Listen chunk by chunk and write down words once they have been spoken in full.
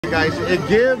guys, it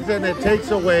gives and it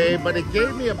takes away, but it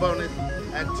gave me a bonus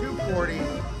at 240.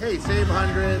 Hey, save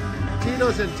 100.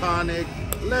 Tito's and tonic.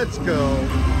 Let's go.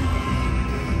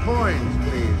 Coins,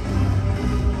 please.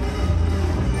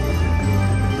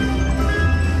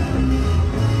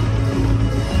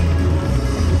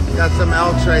 Got some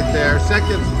Elks right there.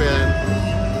 Second spin.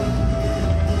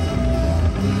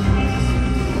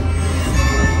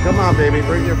 Come on, baby,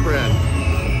 bring your friend.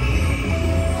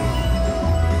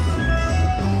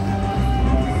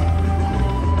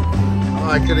 Oh,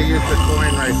 I could have used the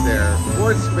coin right there.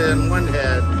 Fourth spin, one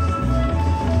head.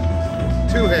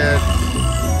 Two heads.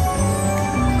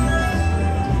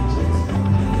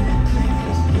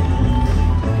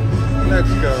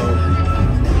 Let's go.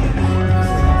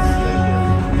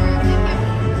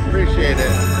 Appreciate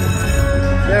it.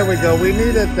 There we go. We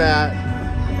needed that.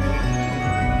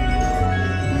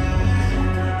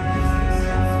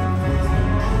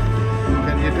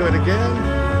 Can you do it again?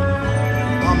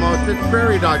 Almost. It's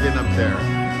prairie dogging up there.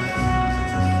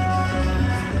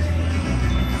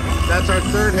 That's our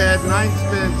third head. 9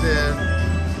 spins in.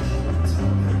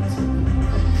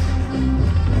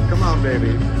 Come on,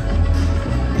 baby.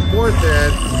 Fourth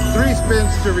head. 3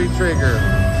 spins to re-trigger.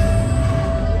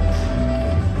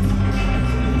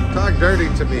 Talk dirty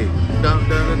to me. Dun,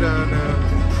 dun, dun, dun.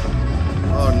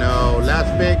 Oh no.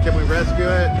 Last bid. Can we rescue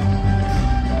it?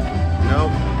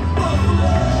 Nope.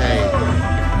 Hey.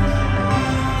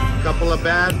 Couple of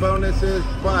bad bonuses,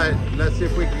 but let's see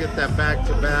if we can get that back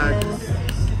to back.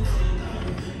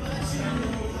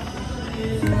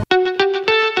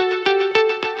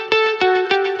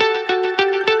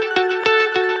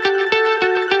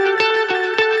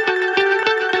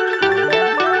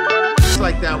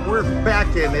 Like that, we're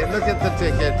back in it. Look at the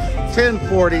ticket,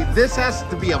 1040. This has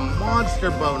to be a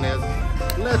monster bonus.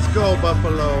 Let's go,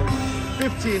 Buffalo.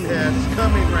 15 heads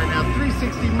coming right now.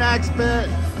 360 max bet.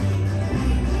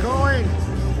 Going.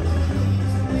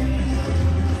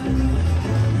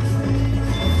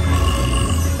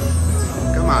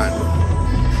 Come on.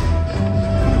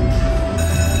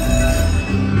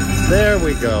 There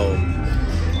we go.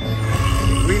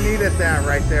 We needed that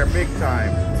right there, big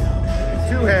time.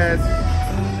 2 heads.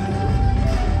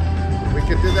 We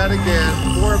can do that again.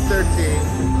 4 of 13.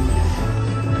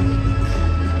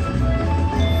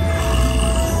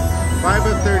 5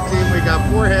 of 13. We got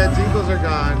 4 heads. Eagles are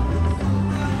gone.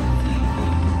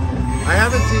 I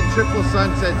haven't seen triple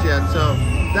sunsets yet, so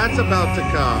that's about to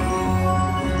come.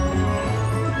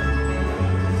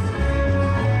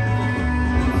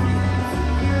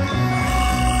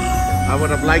 I would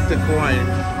have liked a coin.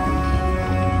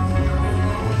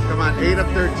 Come on, 8 of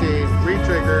 13.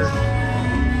 Re-trigger.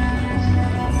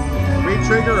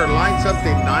 Re-trigger or line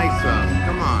something nice up.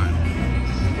 Come on.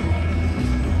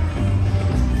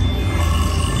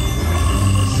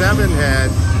 7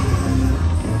 heads.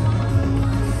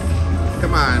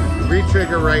 Come on,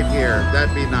 re-trigger right here.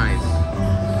 That'd be nice.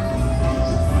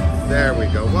 There we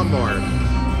go. One more.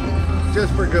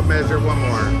 Just for good measure, one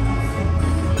more.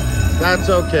 That's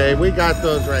okay. We got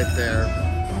those right there.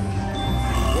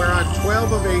 We're on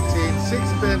 12 of 18. 6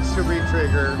 spins to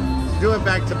re-trigger. Do it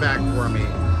back to back for me.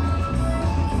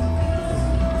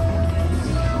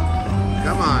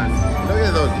 Come on. Look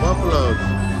at those buffaloes.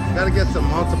 Got to get some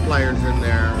multipliers in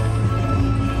there.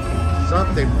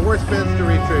 Something. 4 spins to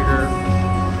re-trigger.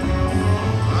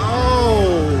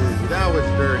 Oh, that was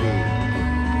dirty.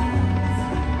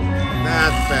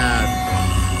 That's bad.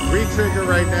 Re-trigger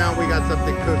right now. We got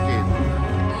something cooking.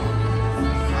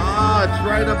 Ah, it's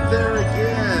right up there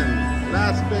again.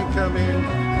 Last spin coming.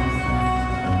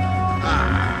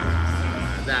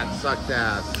 Ah, that sucked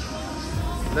ass.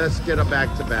 Let's get a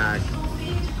back-to-back.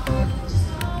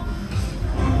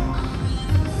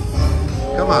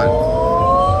 Come on.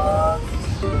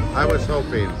 I was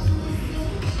hoping.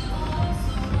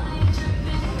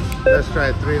 Let's try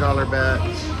a $3 bet.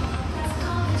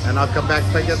 And I'll come back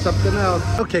if I get something else.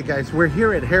 Okay guys, we're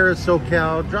here at Harris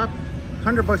SoCal. Dropped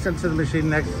 $100 into the machine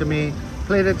next to me.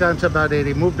 Played it down to about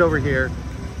 80. Moved over here.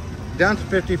 Down to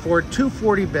 54.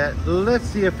 240 bet. Let's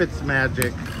see if it's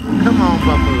magic. Come on,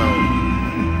 Buffalo.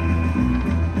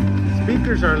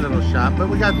 Speakers are a little shot, but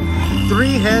we got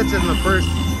 3 heads in the first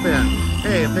spin.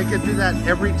 Hey, if they could do that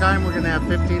every time, we're gonna have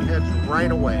 15 heads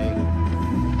right away.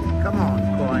 Come on,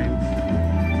 coins.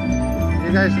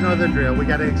 You guys know the drill. We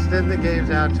gotta extend the games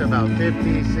out to about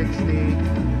 50, 60.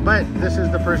 But this is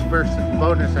the first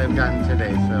bonus I've gotten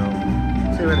today, so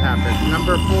see what happens.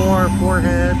 Number 4, 4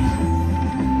 heads.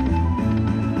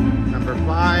 Number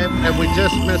 5, and we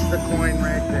just missed the coin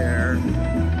right there.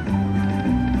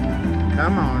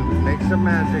 Come on, make some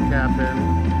magic happen.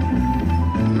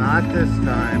 Not this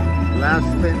time. Last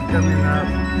spin coming up.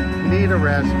 Need a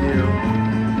rescue.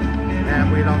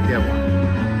 And we don't get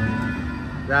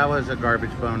one. That was a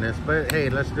garbage bonus. But hey,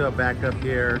 let's do a backup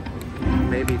here.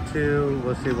 Maybe 2.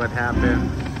 We'll see what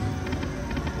happens.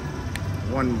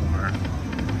 1 more.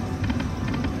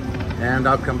 And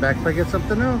I'll come back if I get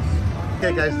something else.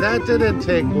 Okay guys, that didn't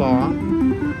take long.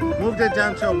 Moved it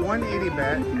down to a 180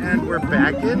 bet and we're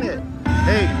back in it.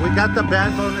 Hey, we got the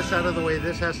bad bonus out of the way.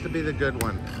 This has to be the good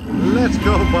one. Let's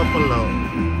go Buffalo.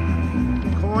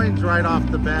 Coins right off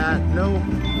the bat. No.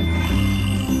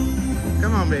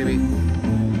 Come on, baby.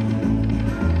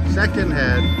 Second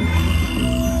head.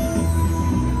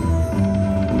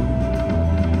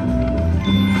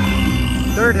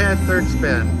 Third head, third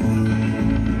spin.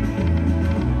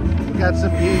 We got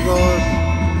some eagles,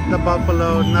 the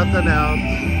buffalo, nothing else.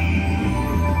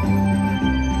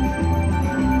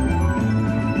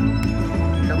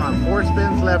 Come on, 4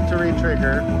 spins left to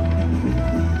re-trigger.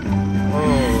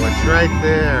 Oh, it's right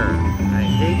there. I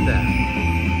hate that.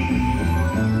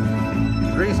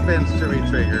 3 spins to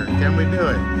re-trigger. Can we do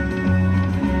it?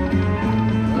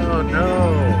 Oh no.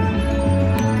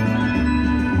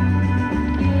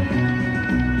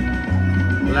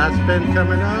 Last spin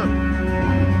coming up.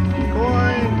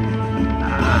 Coin.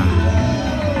 Ah.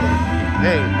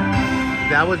 Hey,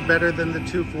 that was better than the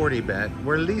 240 bet.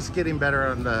 We're at least getting better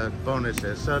on the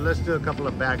bonuses. So let's do a couple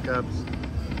of backups.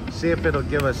 See if it'll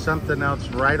give us something else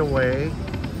right away.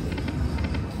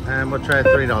 And we'll try a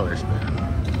 $3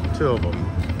 spin. 2 of them.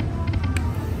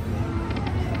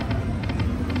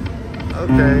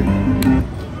 Okay.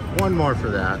 1 more for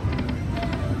that.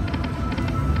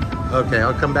 Okay,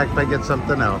 I'll come back if I get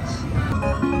something else.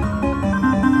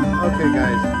 Okay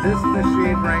guys, this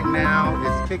machine right now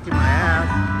is kicking my ass.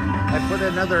 I put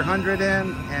another 100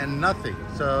 in and nothing.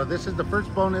 So this is the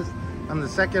first bonus on the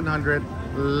second 100.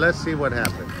 Let's see what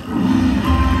happens.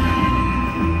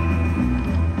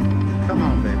 Come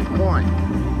on baby, coin.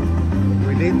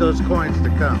 We need those coins to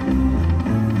come.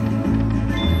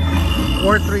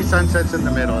 Or 3 sunsets in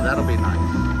the middle, that'll be nice.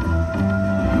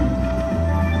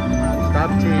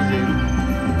 Stop teasing.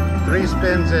 3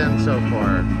 spins in so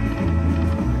far.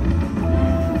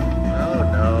 Oh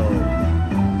no.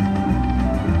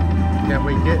 Can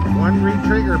we get 1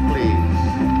 re-trigger please?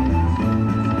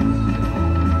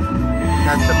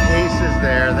 Got some aces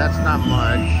there, that's not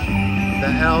much. The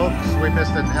elks, we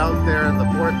missed an elk there in the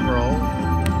 4th roll.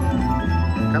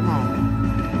 Come on.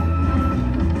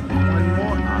 1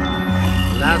 more.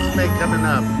 Last spin coming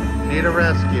up. Need a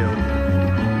rescue.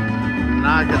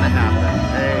 Not gonna happen.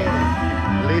 Hey,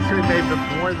 at least we made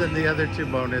more than the other 2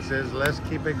 bonuses. Let's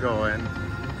keep it going.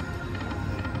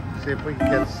 See if we can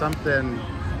get something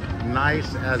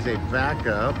nice as a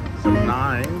backup. Some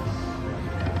 9s.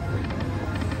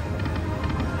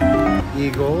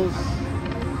 Eagles.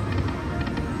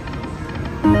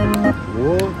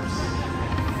 Wolves.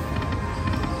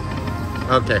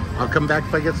 Okay, I'll come back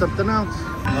if I get something else.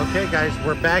 Okay guys,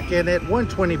 we're back in it.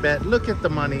 120 bet. Look at the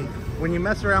money. When you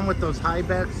mess around with those high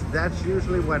bets, that's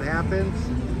usually what happens.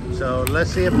 So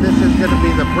let's see if this is going to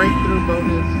be the breakthrough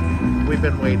bonus we've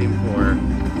been waiting for.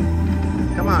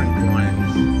 Come on,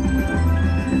 coins.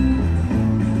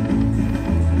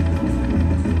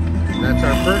 That's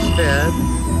our first head.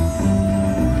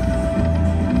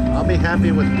 I'll be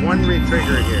happy with 1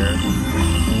 re-trigger here.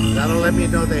 That'll let me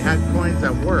know they had coins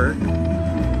at work.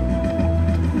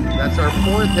 That's our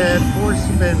 4th head, 4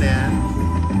 spin in.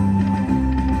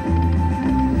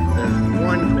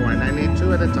 1 coin. I need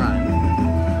 2 at a time.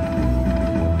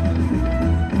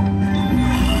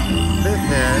 5th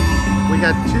head. We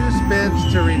got 2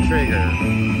 spins to re-trigger.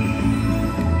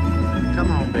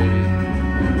 Come on, baby.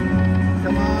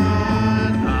 Come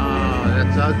on. Oh,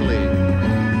 that's ugly.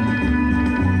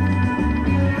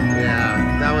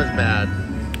 Yeah, that was bad.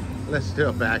 Let's do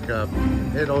a backup.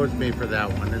 It owes me for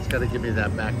that one. It's got to give me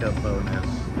that backup bonus.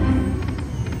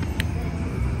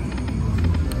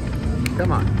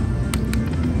 Come on.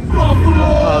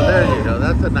 Oh, there you go.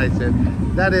 That's a nice hit.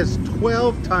 That is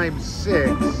 12 times 6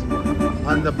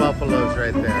 on the buffaloes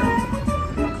right there.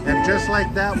 And just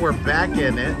like that, we're back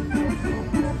in it.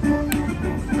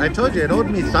 I told you it owed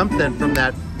me something from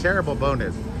that terrible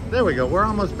bonus. There we go. We're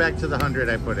almost back to the 100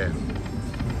 I put in.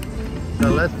 So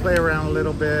let's play around a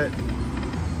little bit.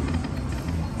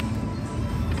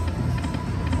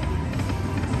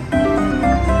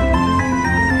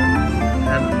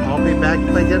 And I'll be back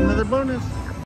if I get another bonus.